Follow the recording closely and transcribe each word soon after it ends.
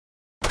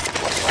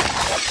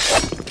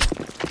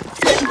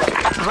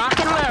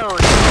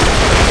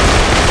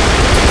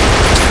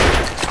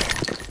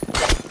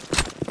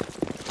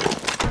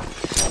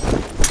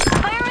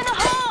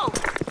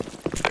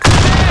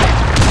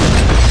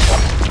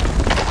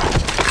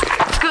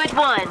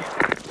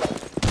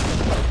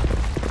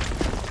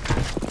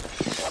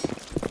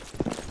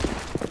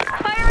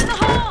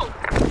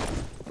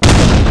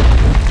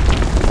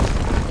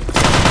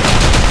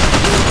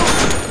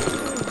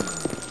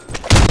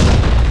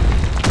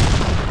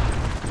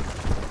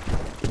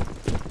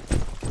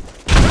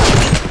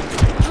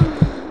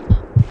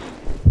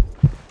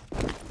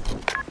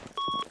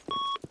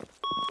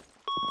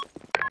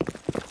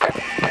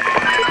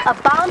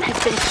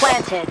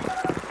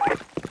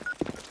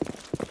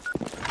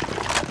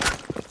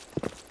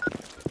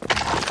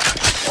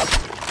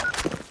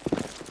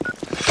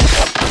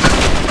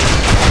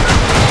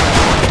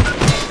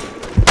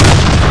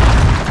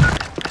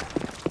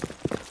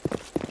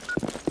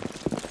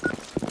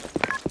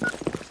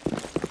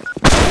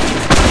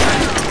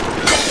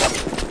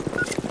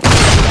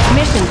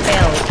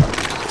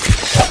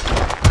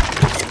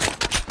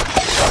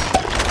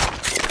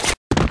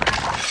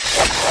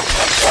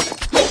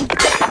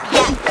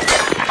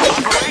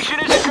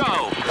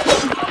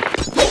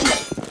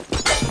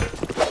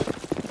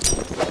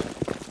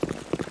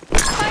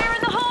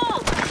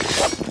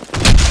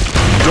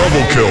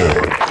Double kill.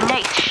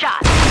 Nice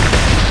shot.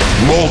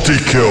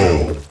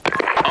 Multi-kill.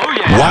 Oh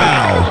yeah.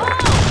 Wow.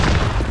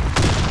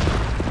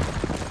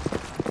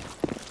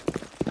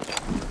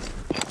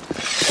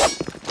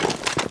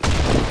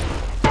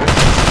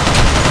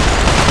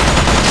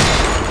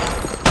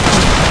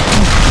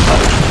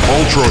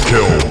 Ultra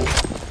kill.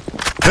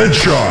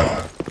 Headshot.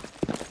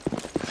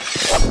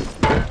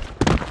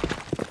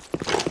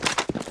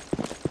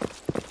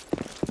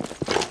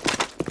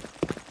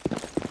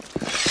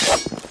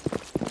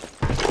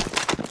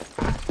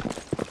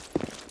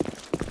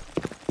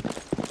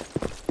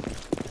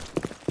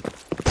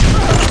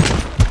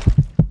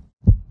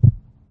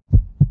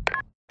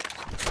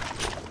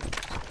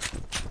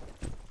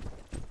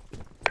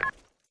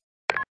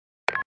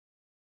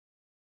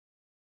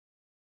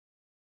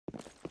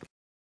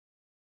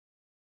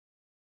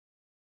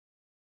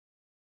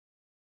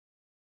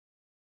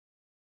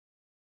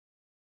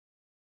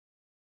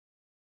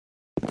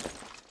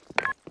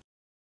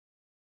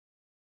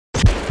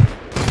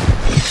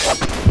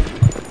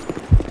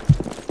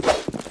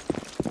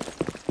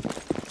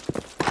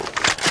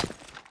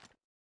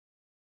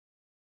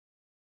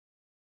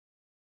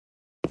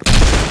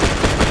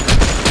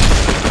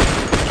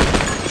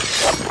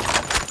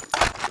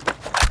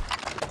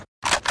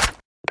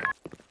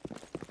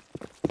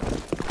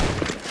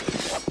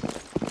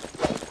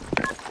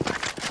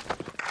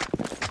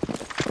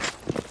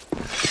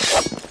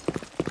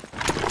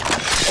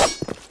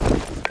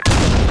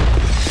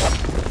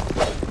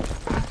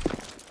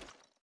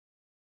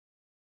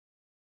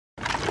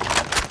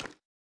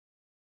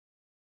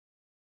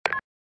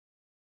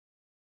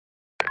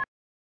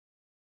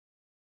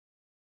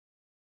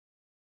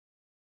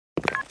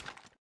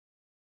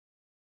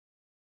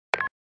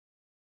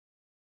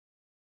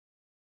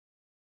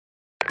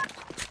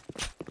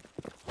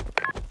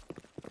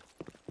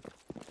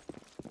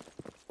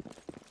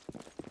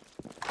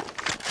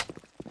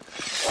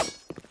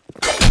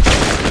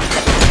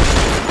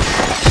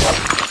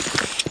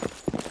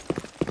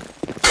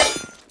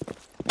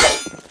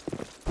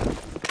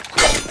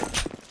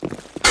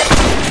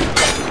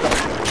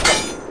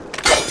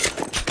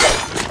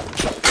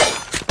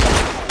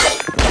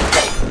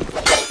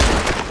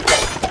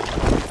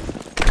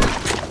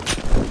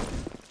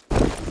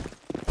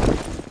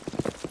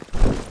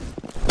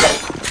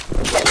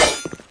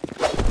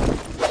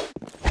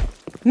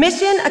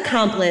 Mission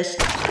accomplished.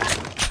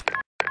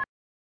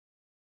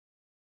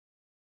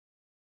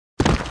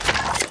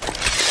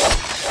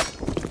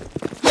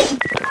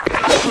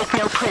 Take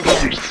no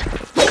prisoners.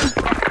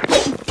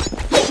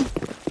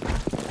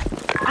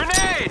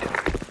 Grenade!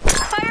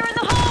 Fire in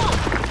the hole!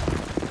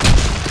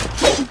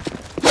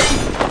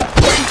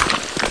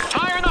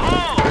 Fire in the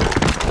hole!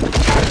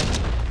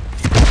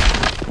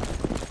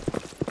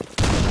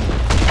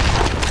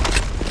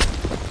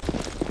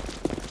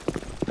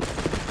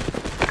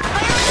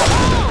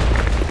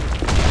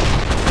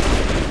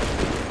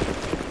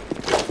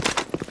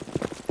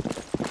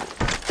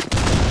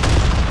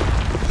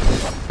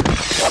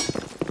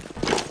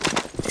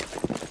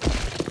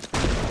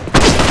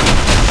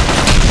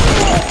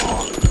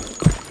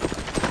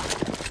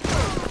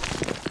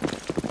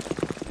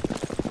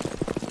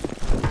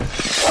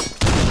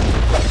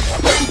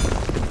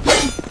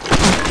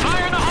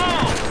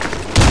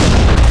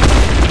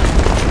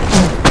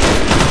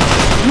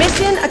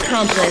 Mission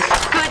accomplished.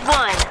 Good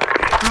one.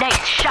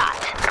 Nice shot.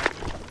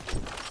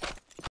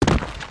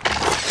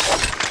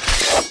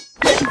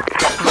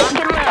 Rock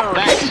and load.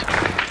 Thanks.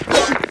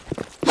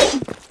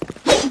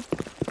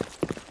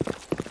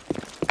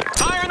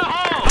 Fire in the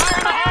hole!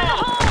 Fire in the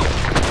hole!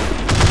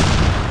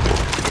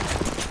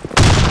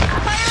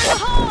 Fire in the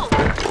hole!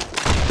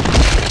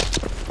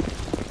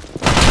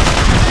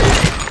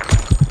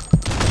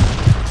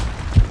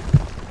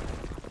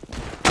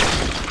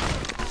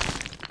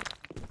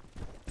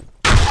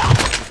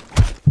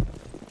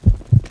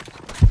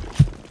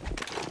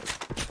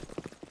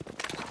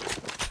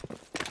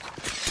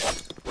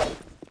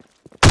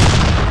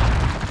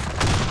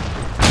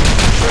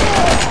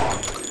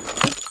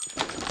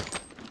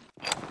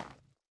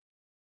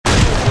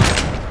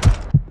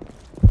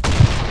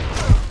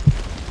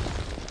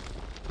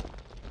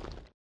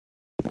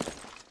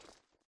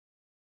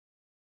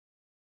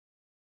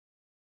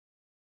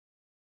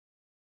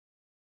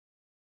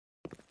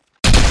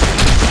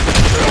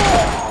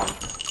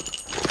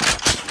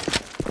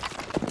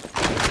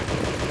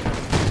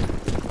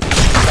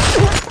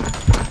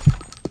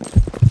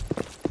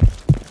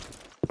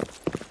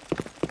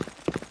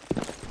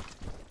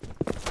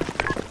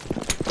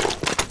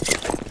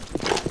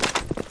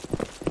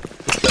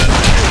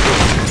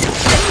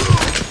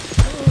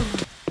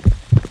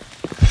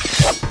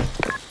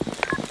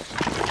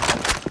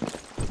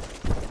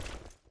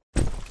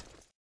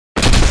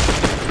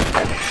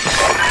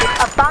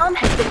 Bomb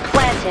has been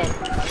planted.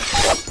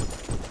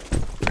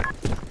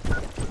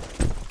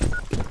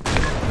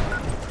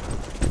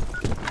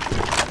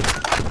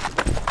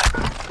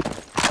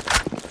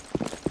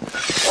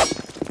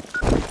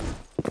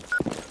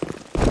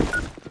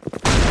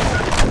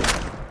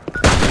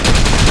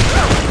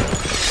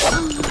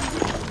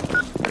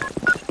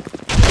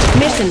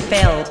 Mission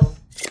failed.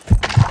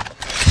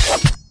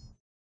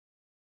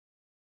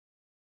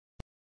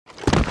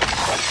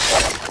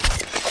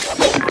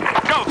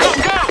 Go, go,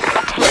 go!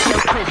 Take no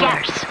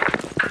prisoners.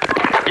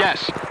 Yes.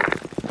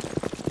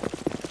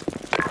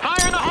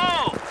 Fire in the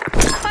hole!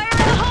 Fire in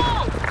the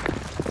hole!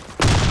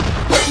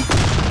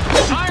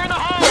 Fire in the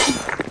hole!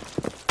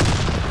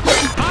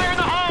 Fire in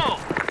the hole!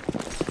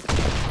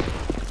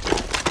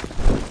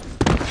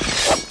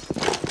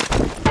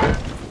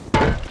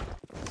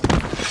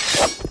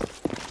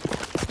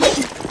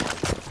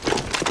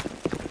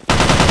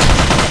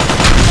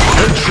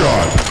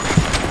 Headshot.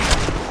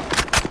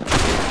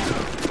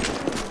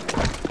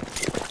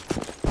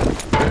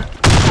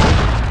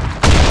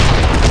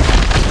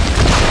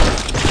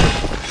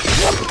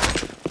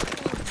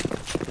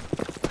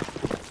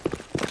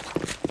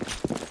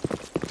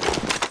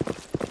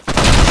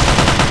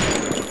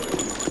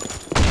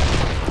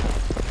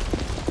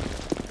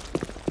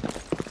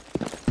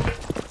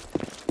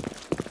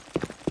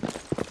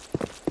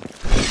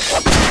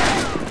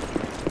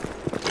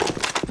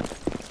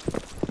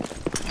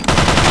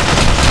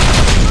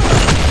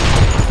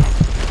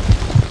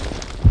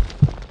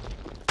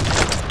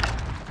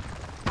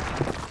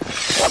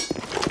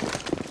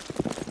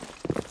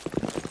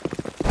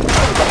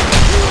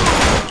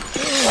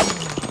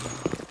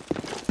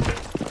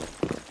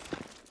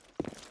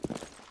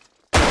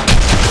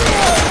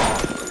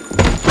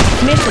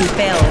 Mission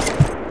failed.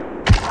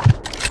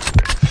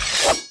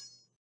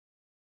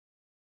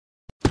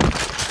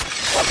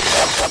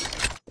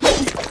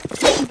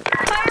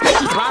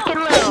 Lock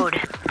and load.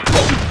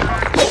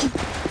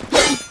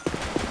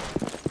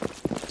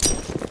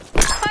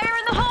 Fire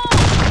in the hole!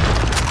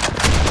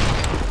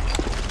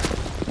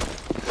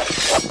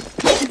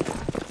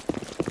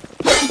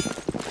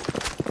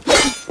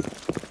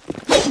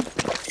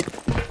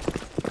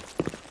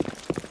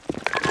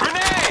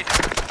 Grenade!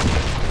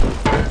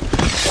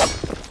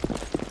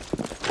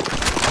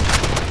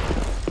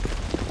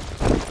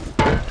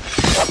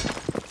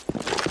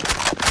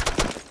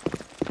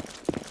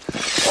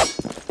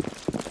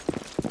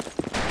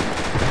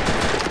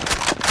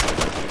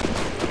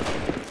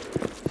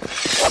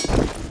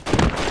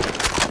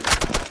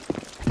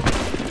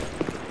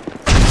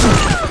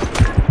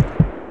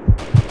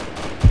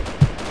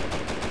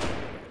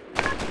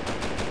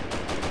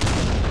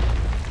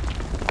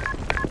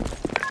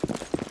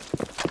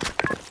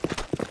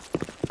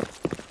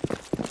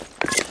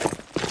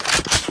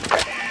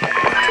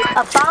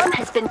 A bomb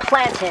has been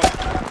planted.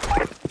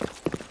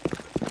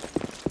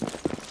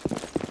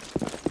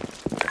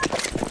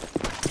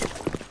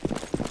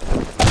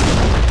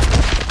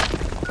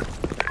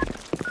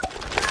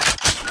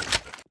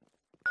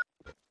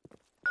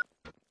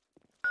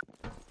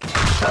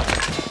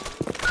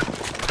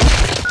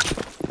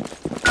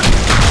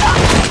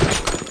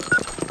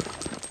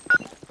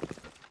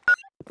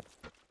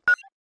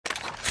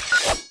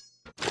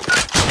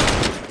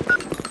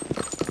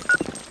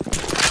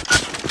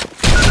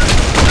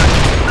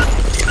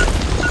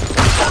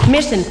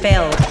 Mission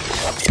failed.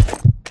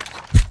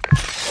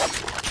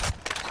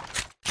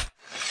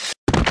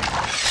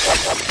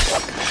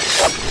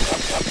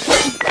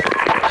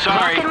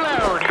 Sorry. Lock and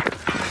load.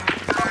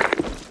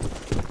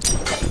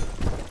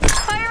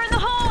 Fire in the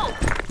hole!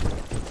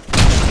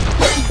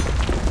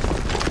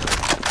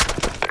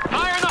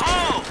 Fire in the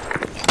hole!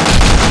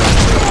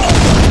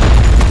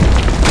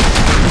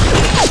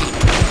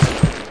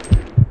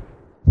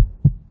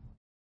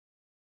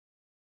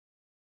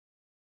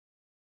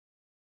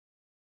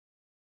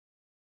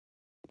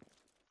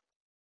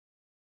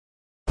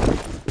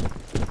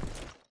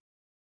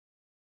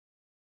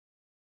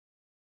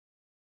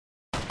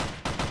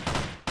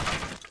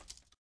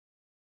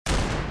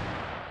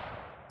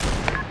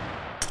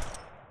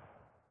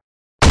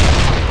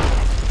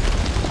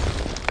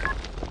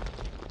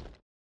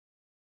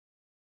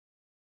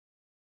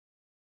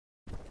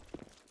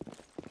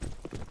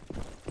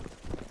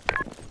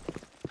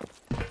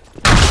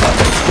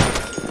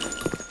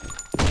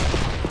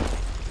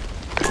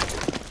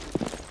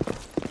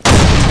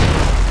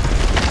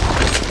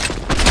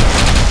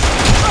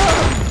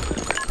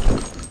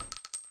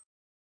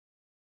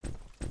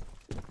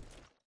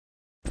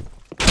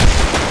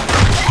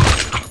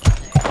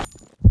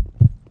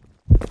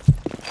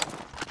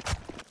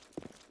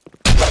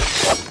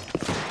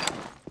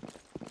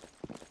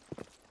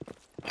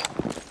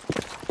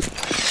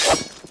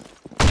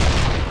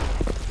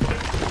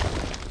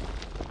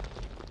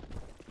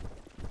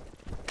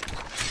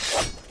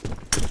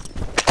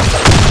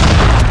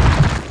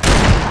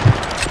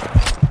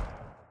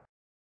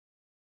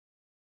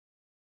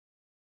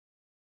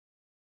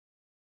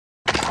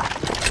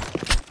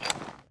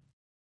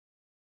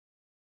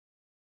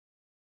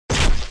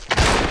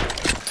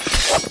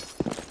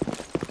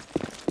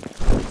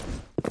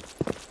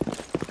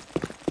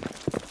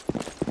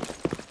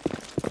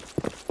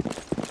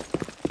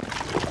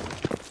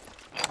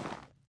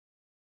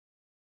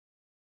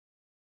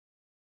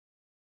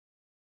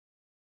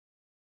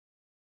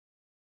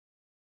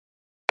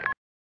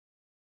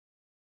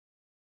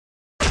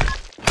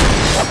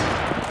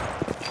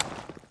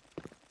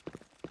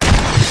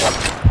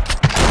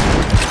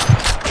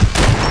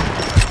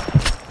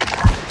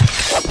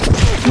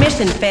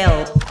 Mission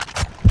failed.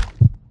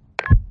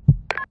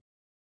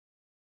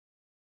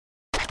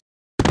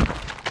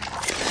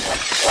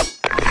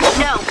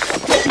 No.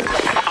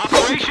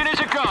 Operation is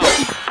a go.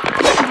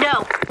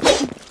 No.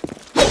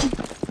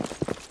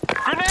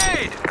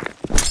 Grenade!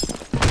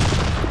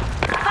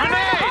 Fire in the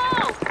Grenade!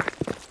 hole!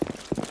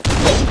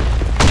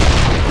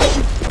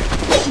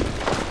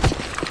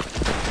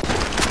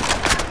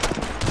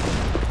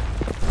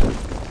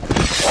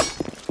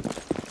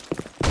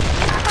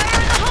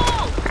 Fire in the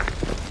hole!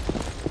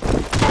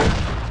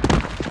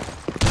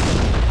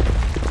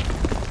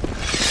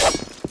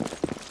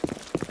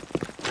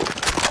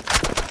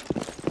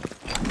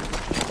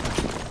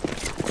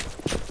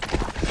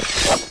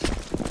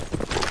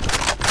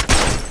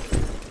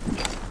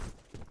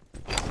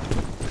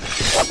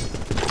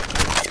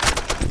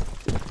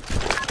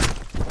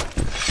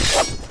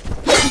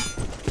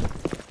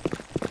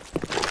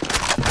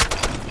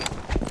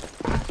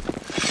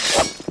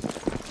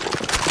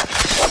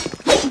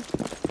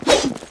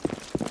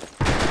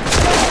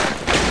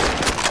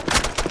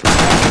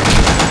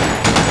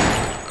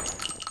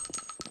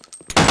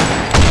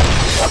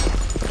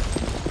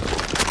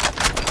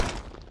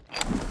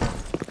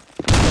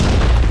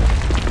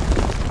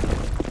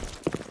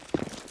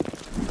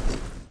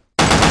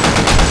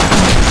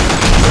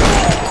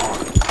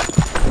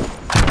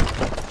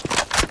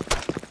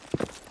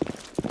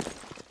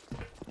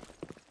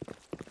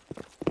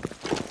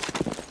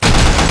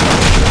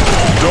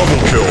 Double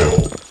kill.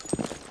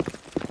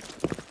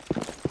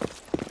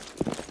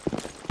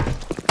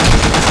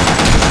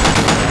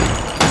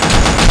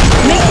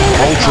 Mission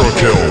Ultra accomplished.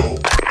 kill.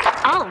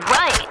 All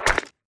right.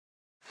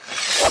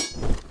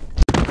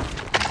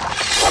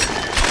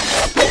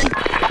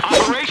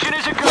 Operation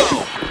is a go.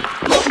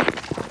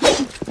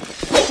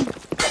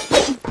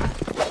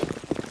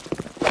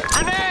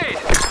 Grenade!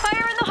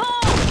 Fire in the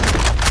hole!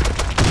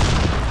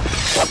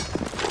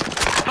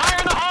 Fire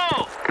in the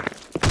hole!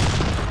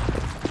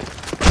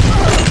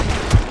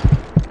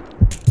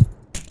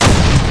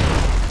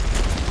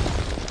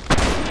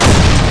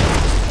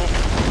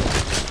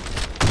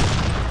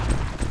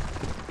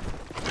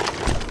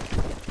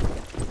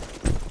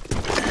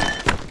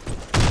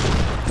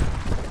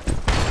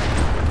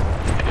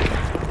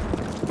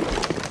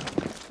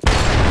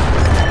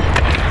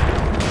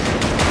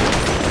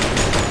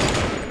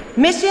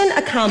 Mission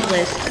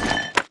accomplished.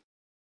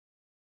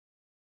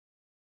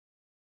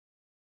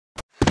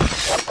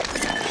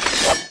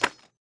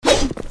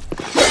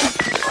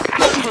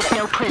 Take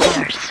no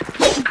prisoners.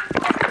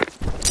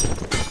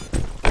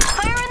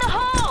 Fire in the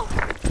hole!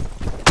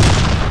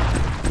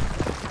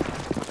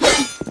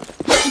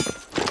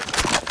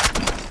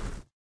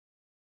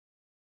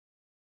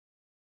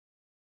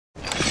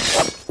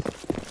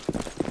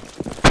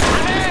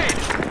 Grenade!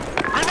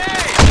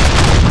 Grenade!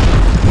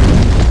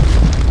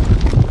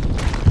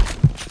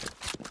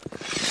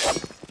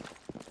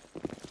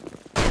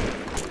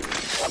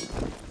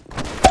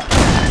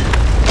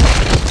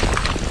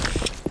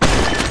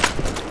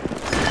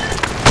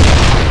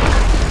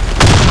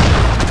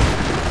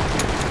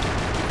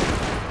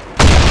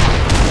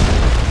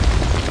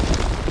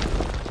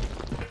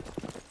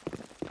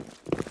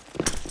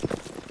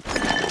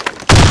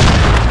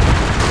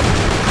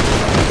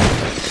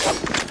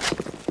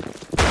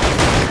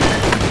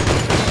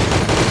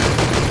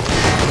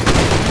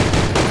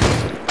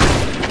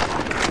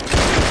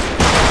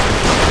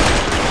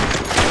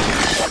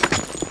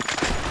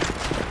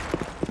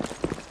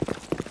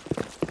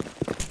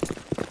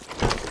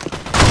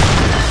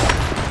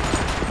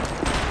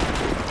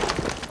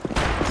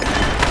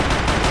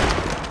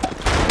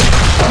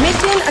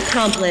 Mission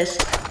accomplished.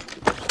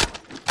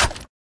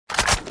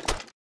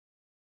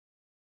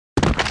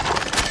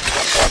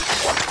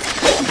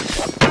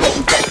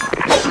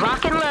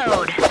 Lock and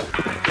load.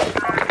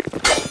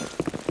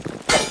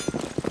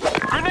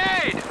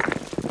 Grenade!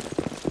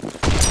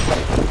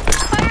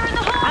 Fire in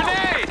the hole!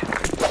 Grenade!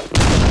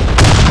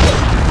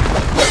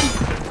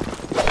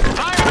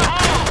 Fire in the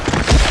hole!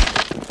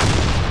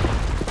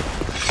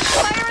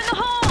 Fire in the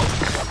hole!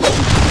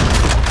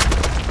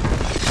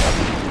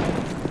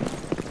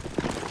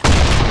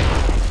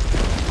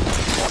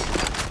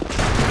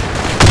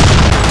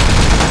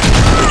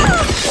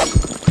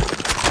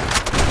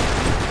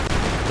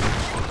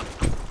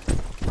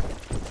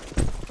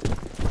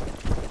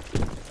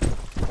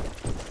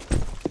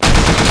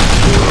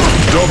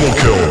 Double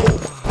kill.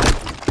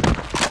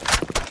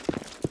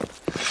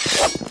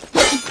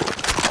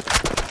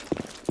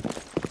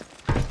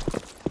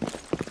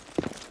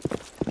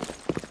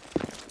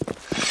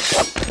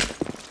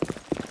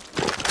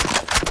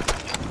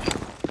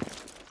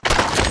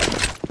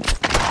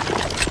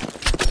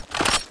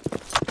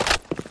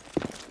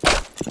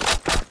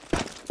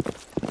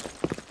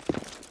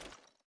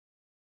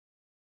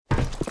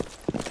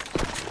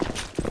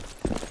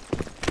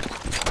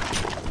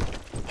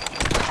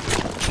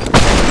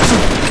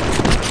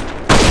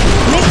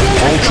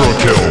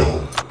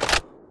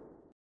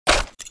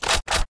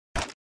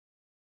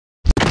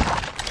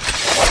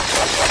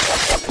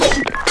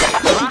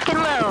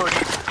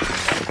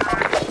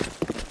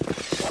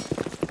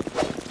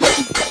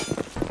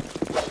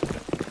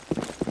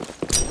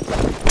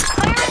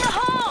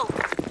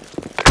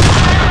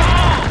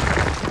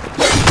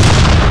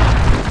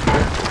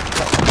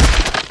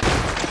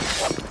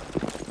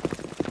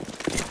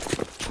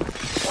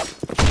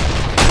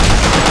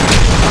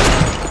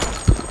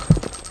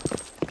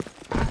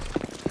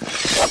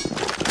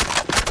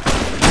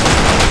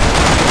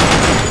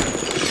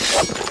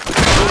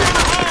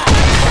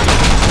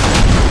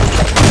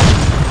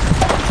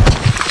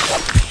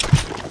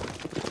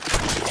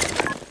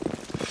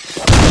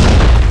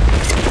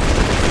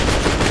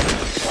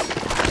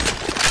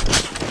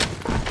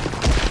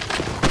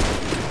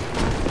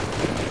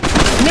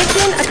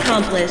 Mission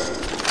accomplished.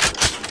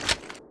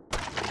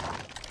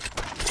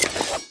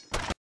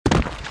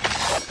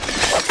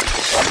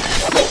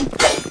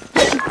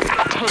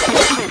 Take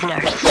no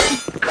prisoners.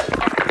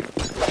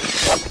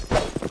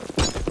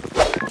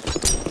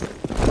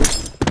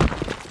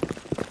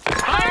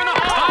 Fire in the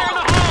hole! Fire in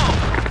the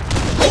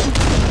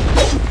hole!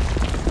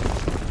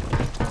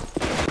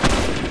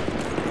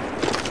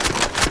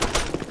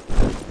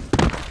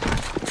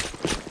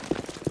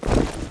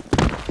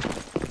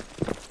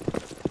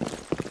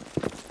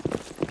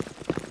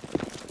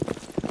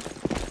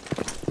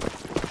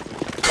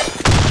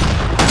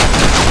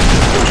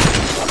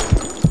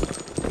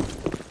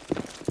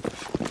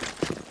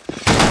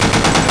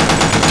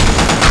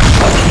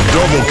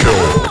 Double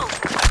kill.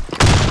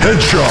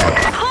 Headshot.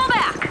 Pull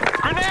back.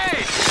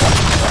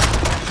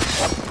 Grenade!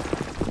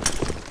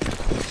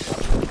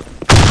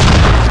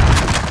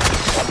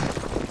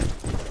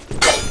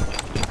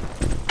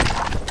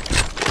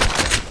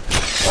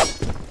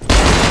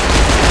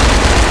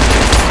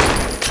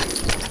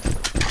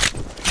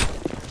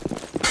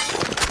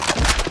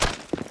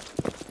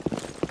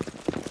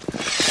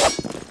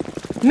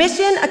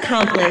 Mission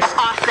accomplished.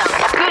 Awesome.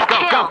 Good Go,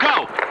 kill. go,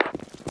 go!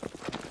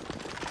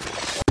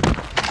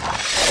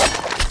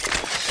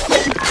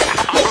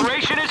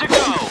 Operation is a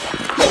go!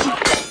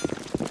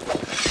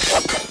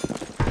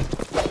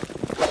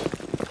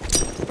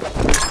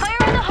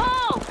 Fire in the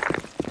hole.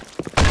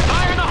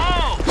 Fire in the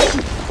hole!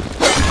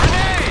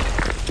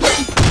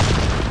 Grenade!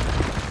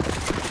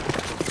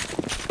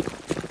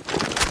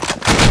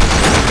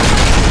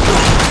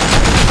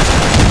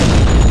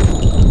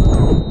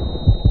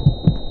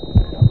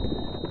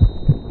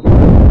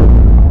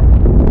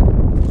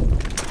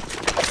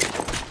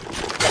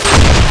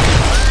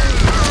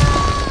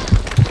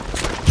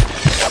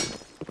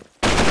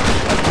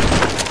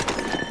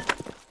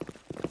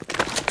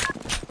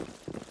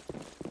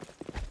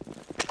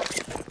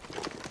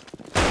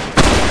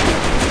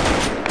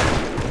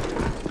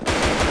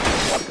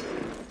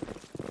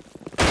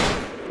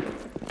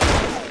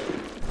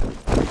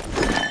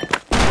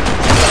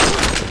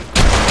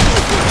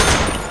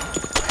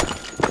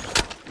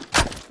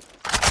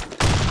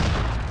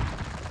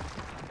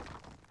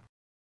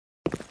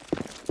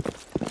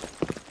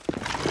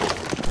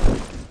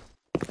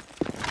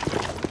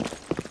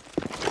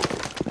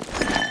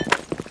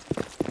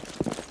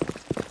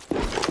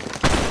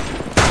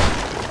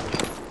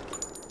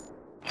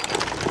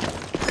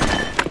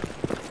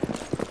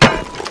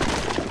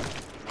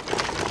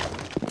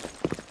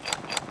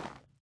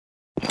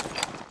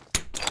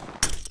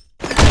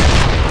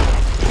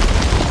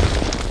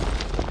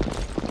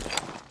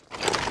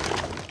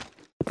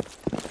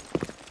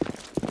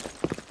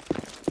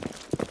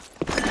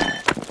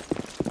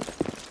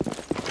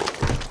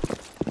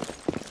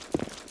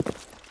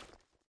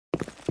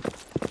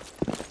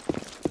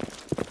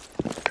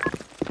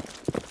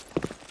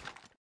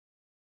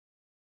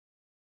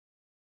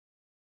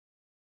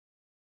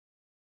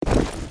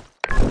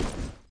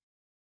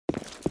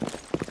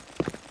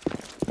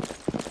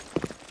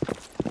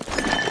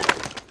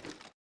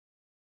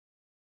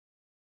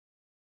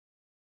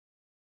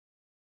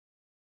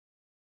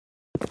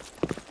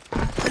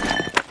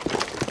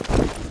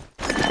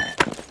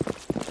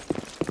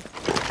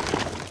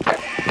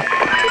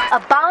 A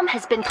bomb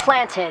has been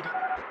planted.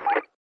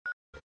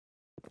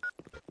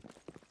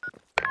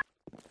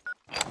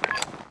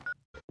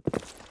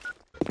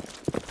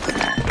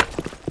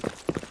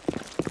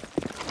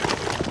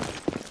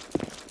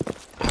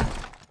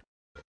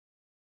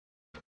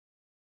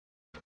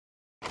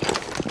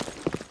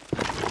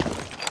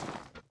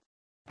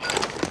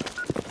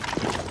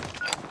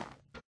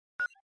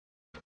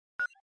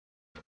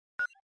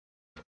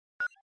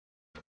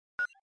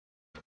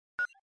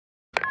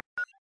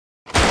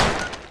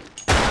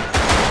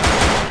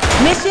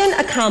 Mission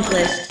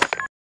accomplished.